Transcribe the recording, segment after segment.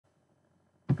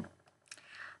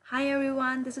Hi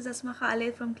everyone, this is Asma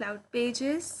Khalid from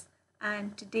CloudPages,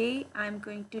 and today I'm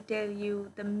going to tell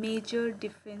you the major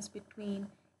difference between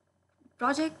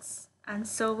projects and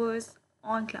servers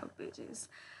on CloudPages.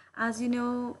 As you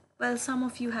know, well, some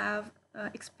of you have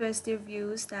expressed their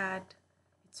views that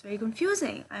it's very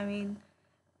confusing.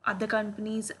 Other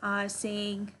companies are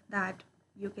saying that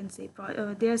you can say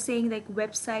they are saying like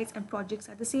websites and projects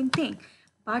are the same thing,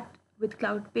 but with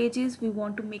CloudPages we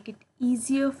want to make it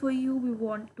easier for you. We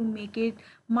want to make it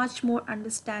much more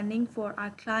understanding for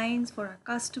our clients, for our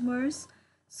customers.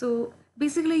 So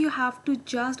basically you have to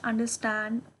just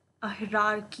understand a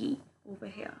hierarchy over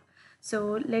here.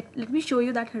 So let me show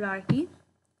you that hierarchy.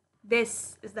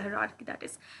 This is the hierarchy, that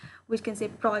is, which can say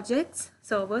projects,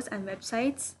 servers and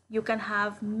websites. You can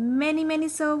have many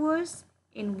servers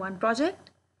in one project,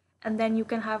 and then you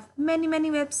can have many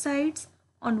websites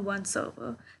on one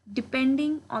server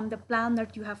depending on the plan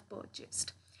that you have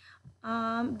purchased.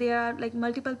 There are like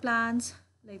multiple plans,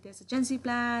 like there's a agency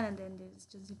plan, and then there's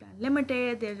agency plan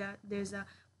limited, there's a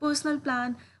personal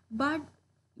plan. But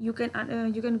you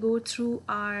can go through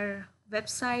our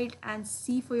website and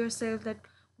see for yourself that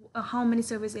how many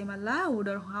servers am I allowed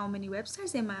or how many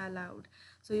websites am I allowed.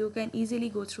 So you can easily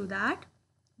go through that.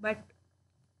 But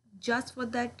just for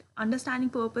that understanding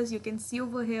purpose, you can see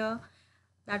over here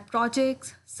that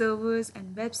projects, servers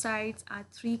and websites are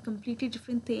three completely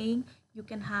different things. You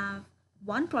can have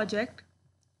one project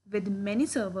with many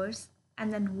servers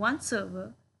and then one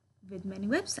server with many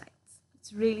websites.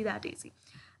 It's really that easy.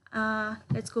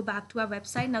 Let's go back to our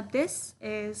website. Now this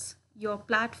is your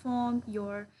platform,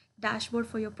 your dashboard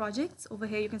for your projects. Over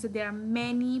here you can see there are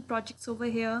many projects over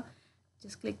here.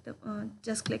 Just click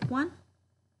one,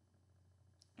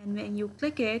 and when you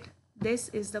click it, this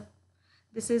is the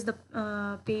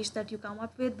page that you come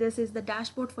up with. This is the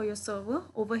dashboard for your server.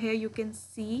 Over here you can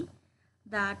see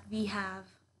that we have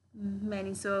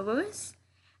many servers,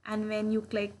 and when you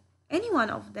click any one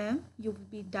of them, you will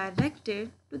be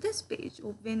directed to this page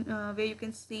where you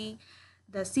can see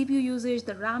the CPU usage,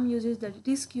 the RAM usage, the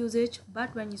disk usage.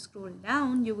 But when you scroll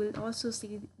down, you will also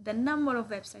see the number of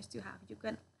websites you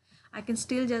have. I can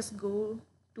still just go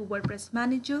to WordPress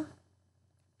Manager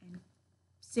and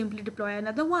simply deploy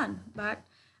another one. But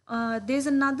there's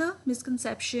another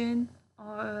misconception,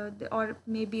 or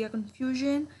maybe a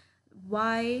confusion.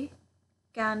 Why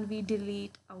can we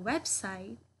delete a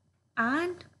website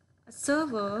and a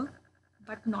server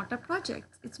but not a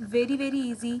project? It's very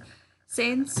easy.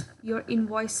 Since your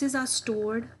invoices are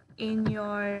stored in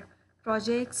your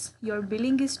projects, your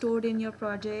billing is stored in your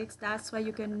projects, that's why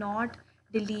you cannot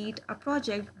delete a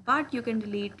project, but you can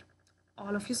delete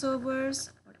all of your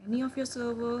servers, or any of your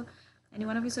server, any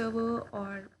one of your server,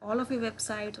 or all of your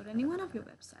websites, or any one of your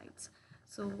websites.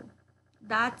 So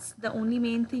that's the only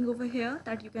main thing over here,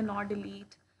 that you cannot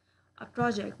delete a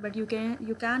project, but you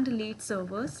can delete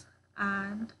servers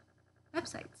and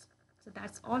websites. So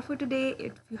that's all for today.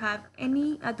 If you have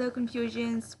any other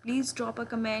confusions, please drop a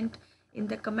comment in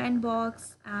the comment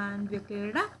box and we'll clear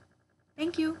it up.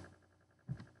 Thank you.